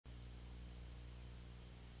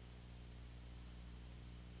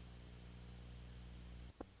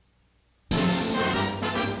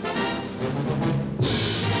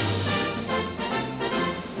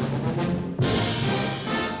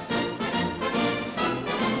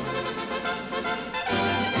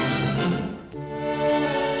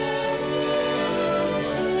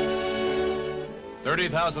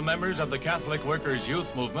30,000 members of the Catholic Workers'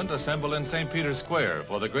 Youth Movement assemble in St. Peter's Square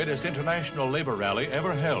for the greatest international labor rally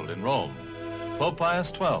ever held in Rome. Pope Pius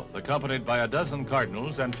XII, accompanied by a dozen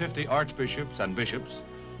cardinals and 50 archbishops and bishops,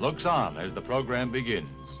 looks on as the program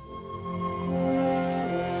begins.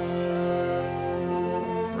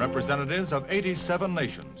 Representatives of 87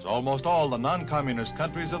 nations, almost all the non-communist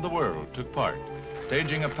countries of the world, took part,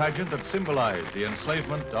 staging a pageant that symbolized the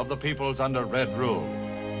enslavement of the peoples under red rule.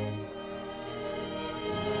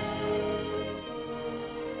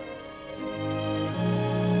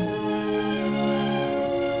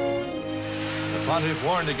 The Pontiff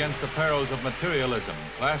warned against the perils of materialism,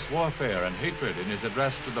 class warfare, and hatred in his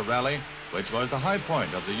address to the rally, which was the high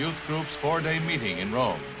point of the youth group's 4-day meeting in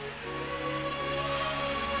Rome.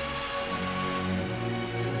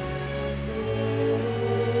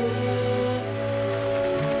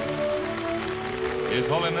 His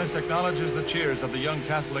Holiness acknowledges the cheers of the young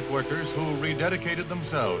Catholic workers who rededicated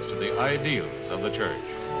themselves to the ideals of the Church.